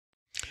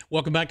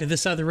Welcome back to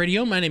This Side of the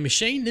Radio. My name is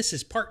Shane. This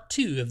is part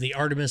 2 of the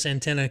Artemis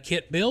antenna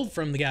kit build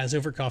from the guys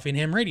over at Coffee and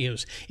Ham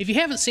Radios. If you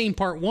haven't seen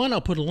part 1,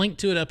 I'll put a link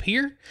to it up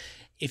here.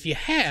 If you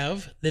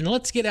have, then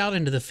let's get out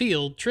into the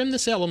field, trim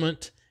this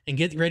element, and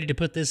get ready to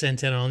put this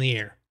antenna on the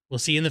air. We'll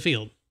see you in the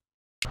field.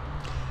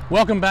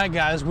 Welcome back,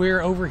 guys. We're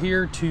over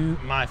here to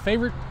my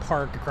favorite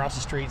park across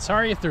the street.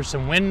 Sorry if there's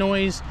some wind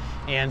noise,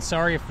 and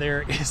sorry if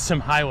there is some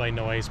highway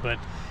noise, but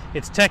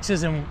it's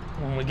Texas, and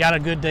when we got a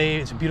good day,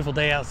 it's a beautiful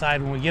day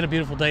outside. When we get a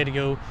beautiful day to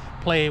go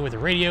play with the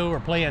radio or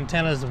play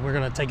antennas, we're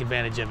going to take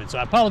advantage of it. So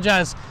I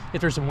apologize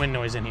if there's some wind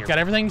noise in here. Got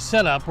everything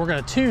set up. We're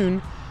going to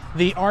tune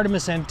the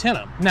Artemis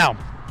antenna. Now,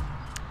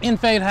 in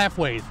fade half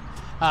wave,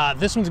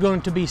 this one's going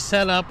to be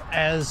set up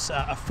as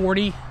a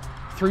 40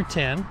 through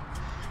 10.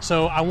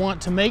 So I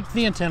want to make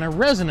the antenna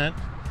resonant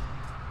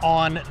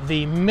on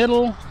the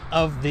middle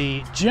of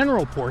the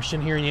general portion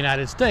here in the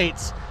United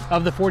States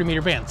of the 40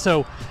 meter band.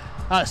 So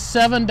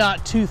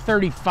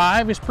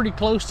 7.235 is pretty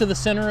close to the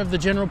center of the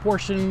general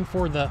portion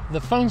for the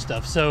phone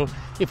stuff. So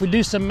if we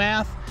do some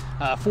math,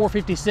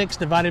 456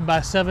 divided by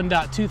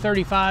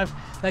 7.235,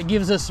 that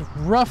gives us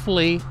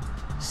roughly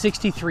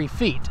 63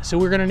 feet. So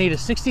we're going to need a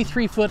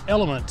 63-foot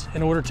element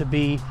in order to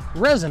be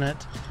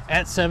resonant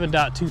at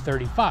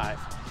 7.235.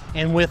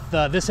 And with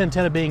this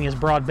antenna being as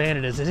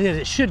broadbanded as it is,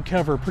 it should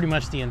cover pretty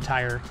much the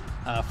entire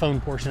phone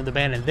portion of the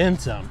band and then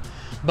some.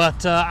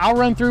 But I'll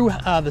run through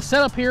the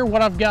setup here,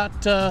 what I've got,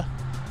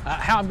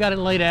 how I've got it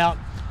laid out,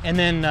 and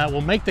then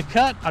we'll make the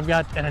cut. I've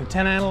got an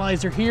antenna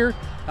analyzer here.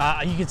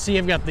 You can see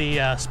I've got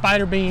the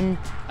spider beam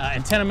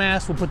antenna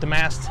mast. We'll put the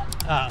mast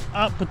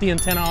up, put the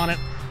antenna on it.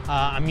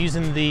 I'm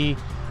using the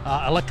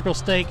electrical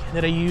stake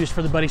that I use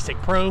for the Buddy Stick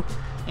Pro,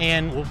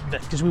 and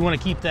because we want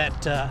to keep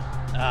that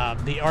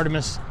the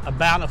Artemis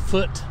about a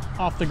foot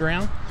off the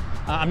ground.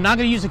 I'm not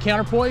going to use a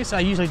counterpoise.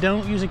 I usually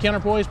don't use a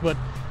counterpoise, but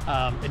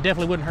it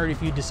definitely wouldn't hurt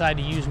if you decide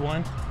to use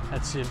one.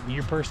 That's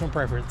your personal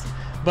preference.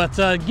 But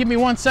give me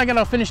 1 second,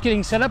 I'll finish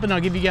getting set up and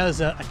I'll give you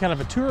guys a kind of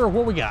a tour of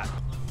what we got.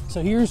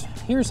 So here's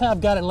how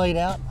I've got it laid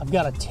out. I've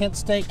got a tent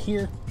stake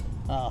here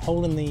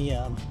holding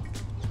the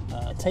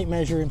tape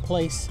measure in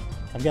place.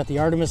 I've got the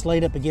Artemis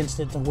laid up against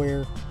it to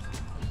where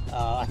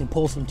I can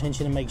pull some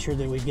tension and make sure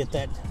that we get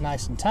that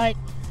nice and tight.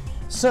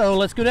 So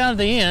let's go down to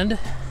the end.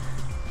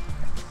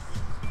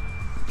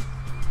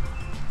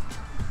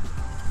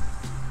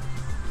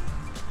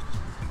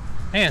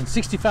 Man,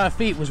 65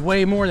 feet was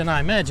way more than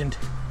I imagined.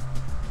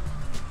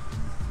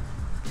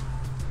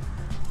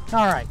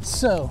 All right,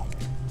 so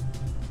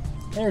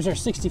there's our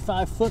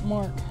 65-foot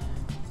mark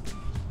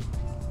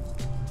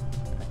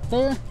right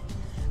there.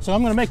 So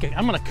I'm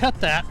gonna cut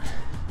that.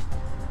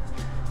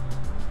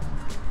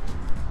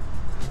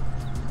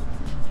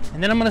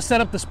 And then I'm gonna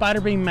set up the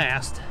spider beam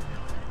mast,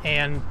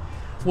 and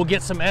we'll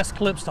get some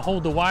S-clips to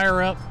hold the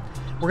wire up.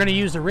 We're gonna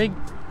use the rig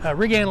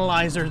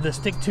analyzer, the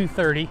Stick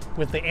 230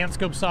 with the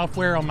AntScope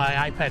software on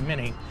my iPad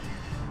mini.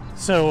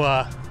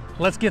 So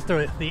let's get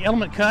the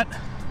element cut.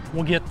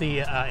 We'll get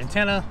the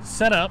antenna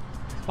set up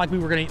like if we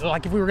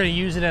were gonna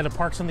use it at a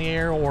Parks on the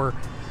Air, or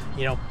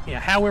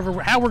how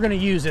we're gonna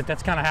use it.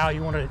 That's kind of how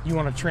you want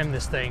to trim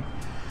this thing.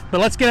 But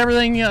let's get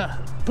everything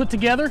put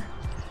together,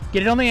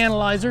 get it on the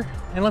analyzer,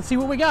 and let's see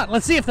what we got.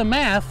 Let's see if the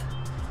math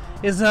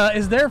is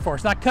there for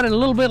us. I cut it a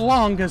little bit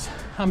long because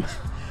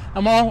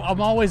I'm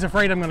always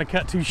afraid I'm going to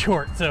cut too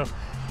short. So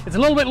it's a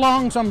little bit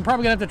long, so I'm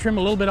probably going to have to trim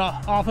a little bit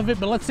off of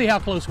it, but let's see how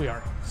close we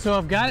are. So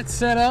I've got it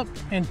set up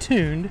and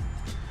tuned.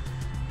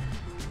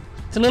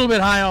 It's a little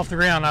bit high off the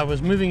ground. I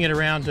was moving it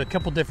around to a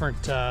couple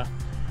different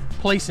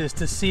places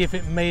to see if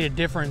it made a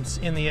difference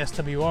in the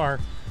SWR.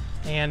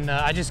 And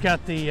I just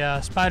got the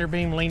spider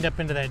beam leaned up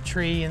into that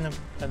tree, and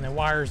the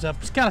wires up.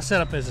 It's kind of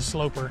set up as a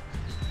sloper.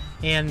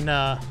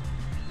 And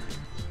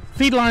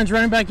feed lines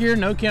running back here,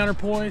 no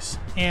counterpoise,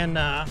 and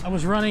I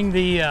was running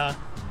the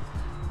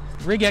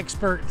Rig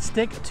Expert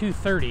Stick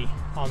 230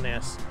 on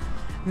this.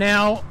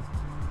 Now,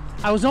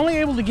 I was only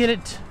able to get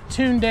it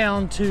tuned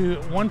down to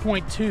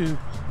 1.2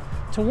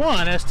 to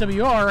 1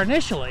 SWR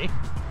initially,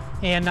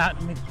 and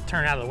let me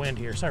turn out of the wind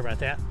here, sorry about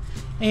that.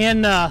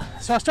 And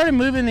so I started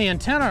moving the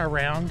antenna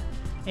around,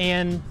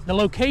 and the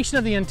location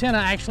of the antenna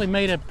actually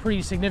made a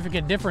pretty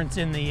significant difference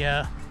in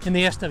the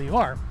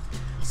SWR.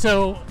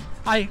 So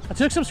I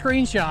took some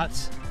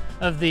screenshots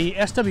of the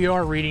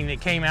SWR reading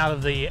that came out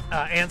of the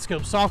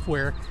AntScope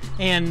software,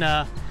 and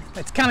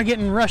it's kind of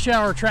getting rush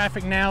hour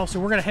traffic now, so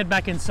we're going to head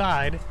back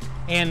inside,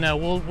 and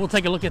we'll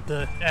take a look at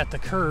the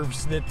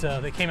curves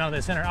that came out of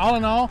the center. All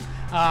in all,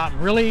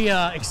 really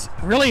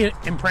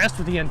impressed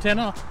with the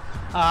antenna.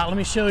 Let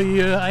me show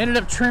you. I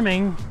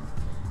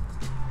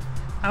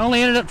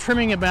only ended up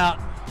trimming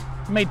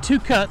made 2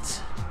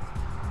 cuts.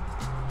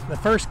 The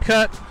first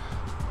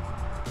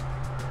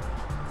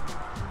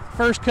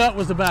cut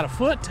was about a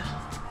foot,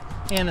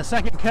 and the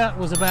second cut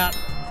was about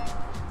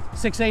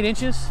 6-8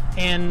 inches,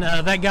 and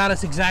that got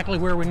us exactly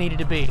where we needed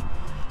to be.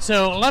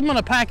 So I'm going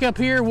to pack up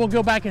here. We'll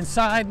go back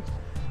inside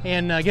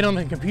and get on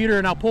the computer,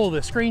 and I'll pull the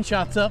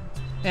screenshots up,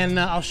 and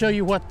I'll show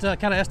you what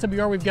kind of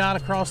SWR we've got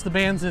across the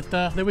bands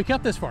that we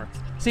cut this far.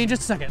 See you in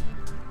just a second.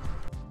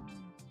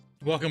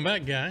 Welcome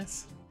back,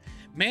 guys.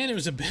 Man, it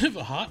was a bit of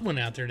a hot one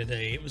out there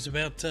today. It was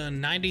about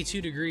 92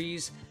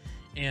 degrees,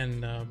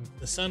 and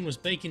the sun was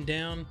baking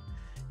down,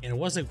 and it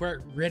wasn't quite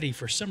ready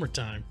for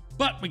summertime,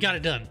 but we got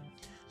it done.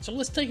 So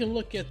let's take a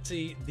look at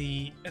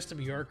the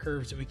SWR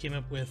curves that we came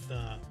up with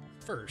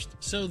first.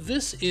 So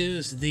this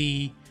is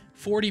the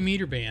 40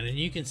 meter band, and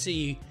you can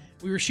see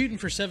we were shooting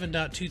for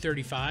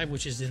 7.235,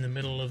 which is in the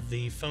middle of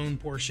the phone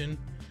portion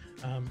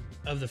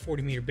of the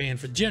 40 meter band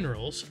for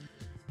generals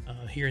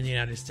here in the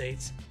United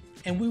States.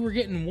 And we were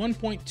getting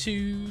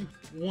 1.219,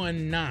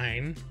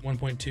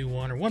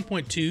 1.21 or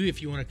 1.2 if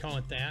you want to call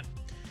it that.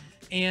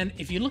 And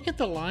if you look at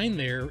the line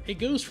there, it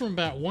goes from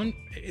about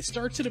it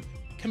starts at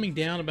coming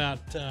down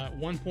about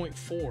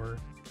 1.4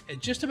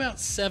 at just about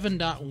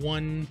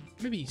 7.1,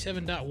 maybe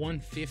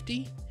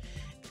 7.150.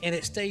 And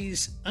it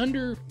stays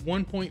under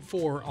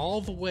 1.4 all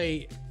the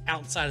way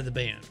outside of the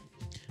band.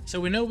 So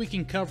we know we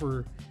can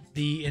cover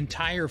the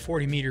entire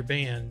 40 meter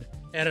band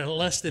at a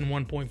less than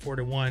 1.4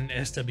 to 1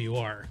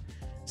 SWR.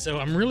 So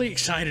I'm really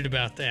excited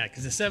about that,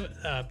 because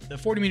the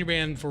 40 meter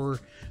band for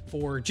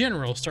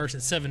general starts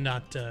at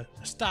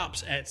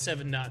stops at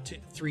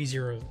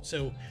 7.30.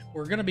 So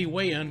we're going to be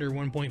way under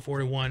 1.4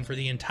 to 1 for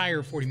the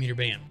entire 40 meter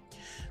band.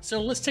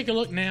 So let's take a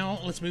look now.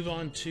 Let's move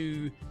on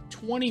to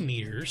 20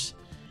 meters.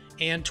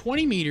 And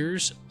 20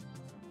 meters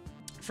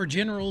for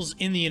generals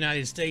in the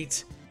United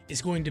States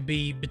is going to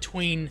be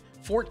between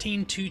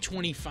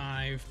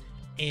 14,225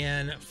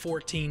 and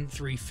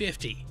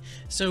 14,350.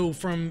 So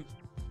from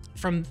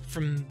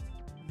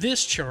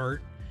this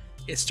chart,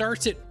 it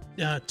starts at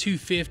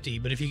 250,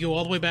 but if you go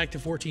all the way back to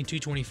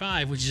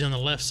 14,225, which is on the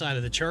left side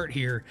of the chart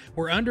here,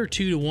 we're under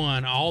 2 to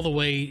 1 all the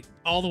way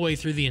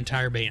through the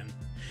entire band.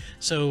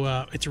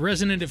 So it's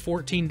resonant at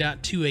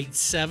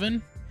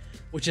 14.287,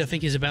 which I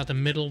think is about the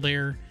middle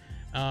there.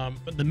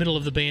 The middle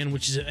of the band,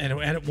 which is at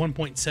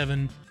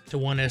 1.7 to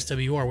 1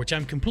 SWR, which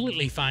I'm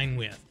completely fine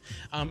with.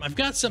 I've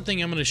got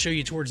something I'm going to show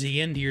you towards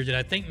the end here that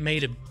I think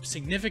made a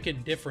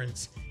significant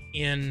difference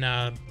in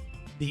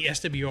the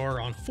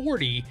SWR on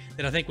 40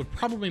 that I think would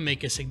probably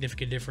make a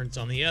significant difference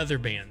on the other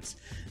bands.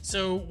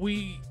 So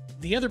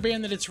the other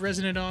band that it's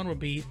resonant on would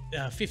be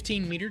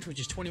 15 meters, which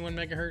is 21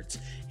 megahertz,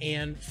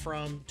 and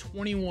from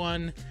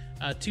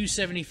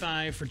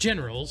 21.275 for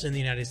generals in the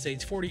United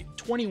States,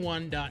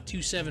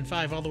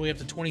 21.275 all the way up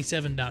to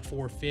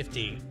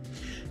 27.450.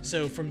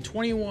 So from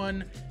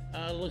 21,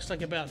 looks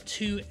like about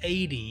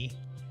 280,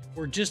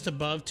 we're just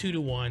above 2 to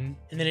 1,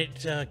 and then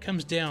it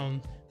comes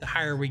down the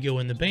higher we go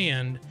in the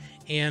band,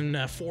 and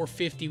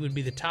 450 would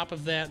be the top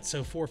of that.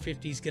 So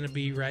 450 is going to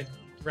be right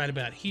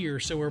about here.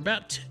 So we're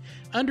about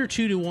under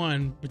 2 to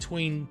 1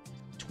 between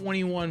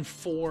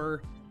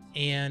 21.4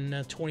 and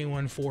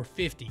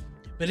 21.450.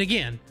 But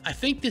again, I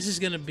think this is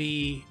going to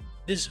be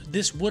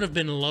this would have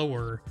been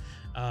lower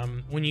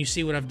when you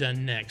see what I've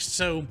done next.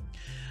 So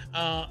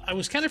I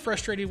was kind of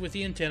frustrated with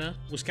the antenna,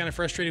 was kind of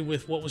frustrated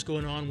with what was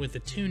going on with the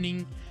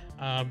tuning.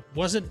 I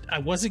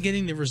wasn't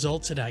getting the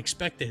results that I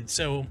expected.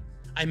 So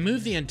I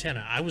moved the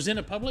antenna. I was in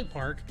a public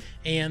park,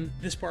 and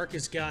this park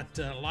has got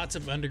lots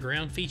of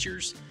underground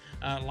features,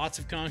 lots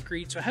of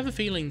concrete. So I have a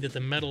feeling that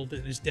the metal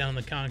that is down in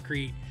the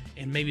concrete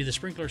and maybe the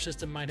sprinkler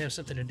system might have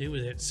something to do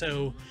with it.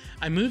 So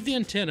I moved the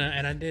antenna,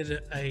 and I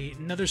did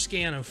another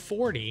scan of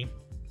 40.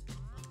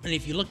 And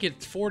if you look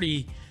at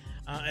 40,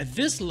 at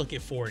this look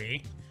at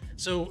 40,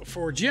 so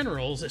for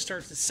generals, it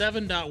starts at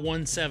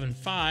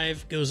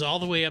 7.175, goes all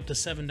the way up to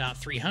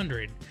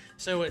 7.300.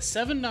 So at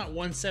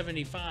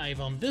 7.175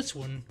 on this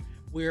one,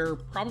 we're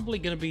probably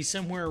going to be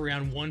somewhere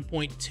around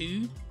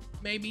 1.2,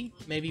 maybe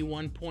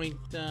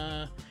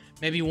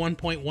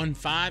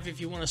 1.15 if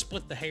you want to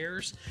split the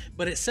hairs.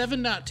 But at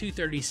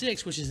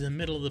 7.236, which is the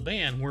middle of the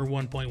band, we're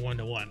 1.1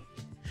 to 1.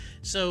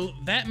 So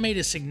that made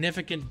a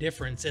significant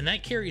difference, and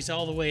that carries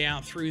all the way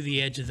out through the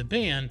edge of the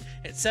band.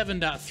 At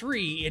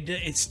 7.3,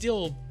 it's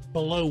still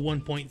below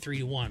 1.3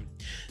 to 1.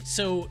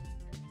 So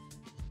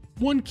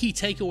one key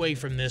takeaway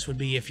from this would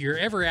be, if you're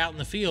ever out in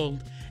the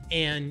field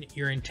and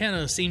your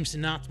antenna seems to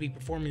not be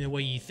performing the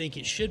way you think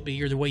it should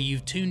be, or the way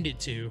you've tuned it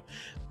to,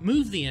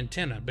 move the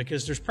antenna,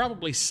 because there's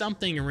probably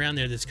something around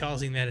there that's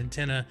causing that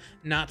antenna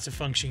not to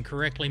function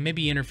correctly,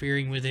 maybe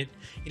interfering with it.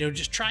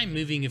 Just try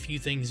moving a few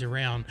things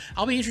around.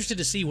 I'll be interested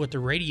to see what the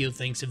radio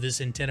thinks of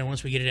this antenna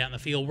once we get it out in the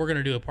field. We're going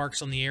to do a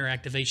Parks on the Air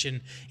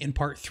activation in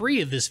part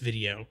 3 of this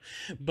video,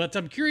 but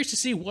I'm curious to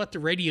see what the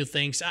radio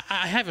thinks.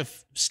 I have a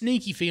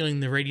sneaky feeling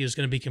the radio is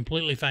going to be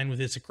completely fine with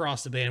this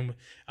across the band,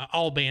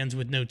 all bands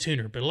with no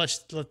tuner, but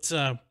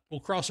we'll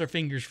cross our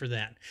fingers for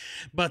that.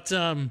 But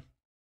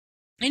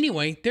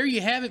anyway, there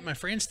you have it, my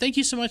friends. Thank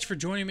you so much for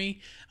joining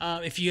me.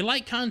 If you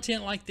like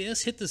content like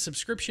this, hit the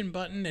subscription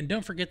button, and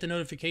don't forget the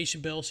notification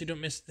bell so you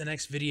don't miss the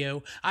next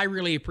video. I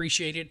really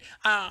appreciate it.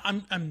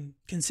 I'm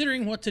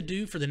considering what to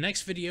do for the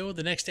next video,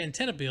 the next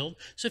antenna build.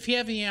 So if you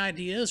have any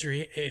ideas, or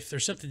if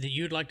there's something that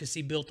you'd like to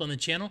see built on the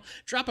channel,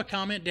 drop a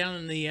comment down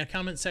in the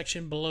comment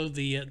section below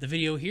the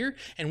video here,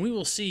 and we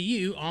will see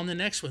you on the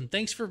next one.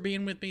 Thanks for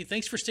being with me.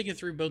 Thanks for sticking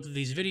through both of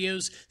these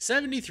videos.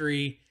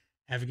 73.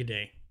 Have a good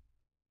day.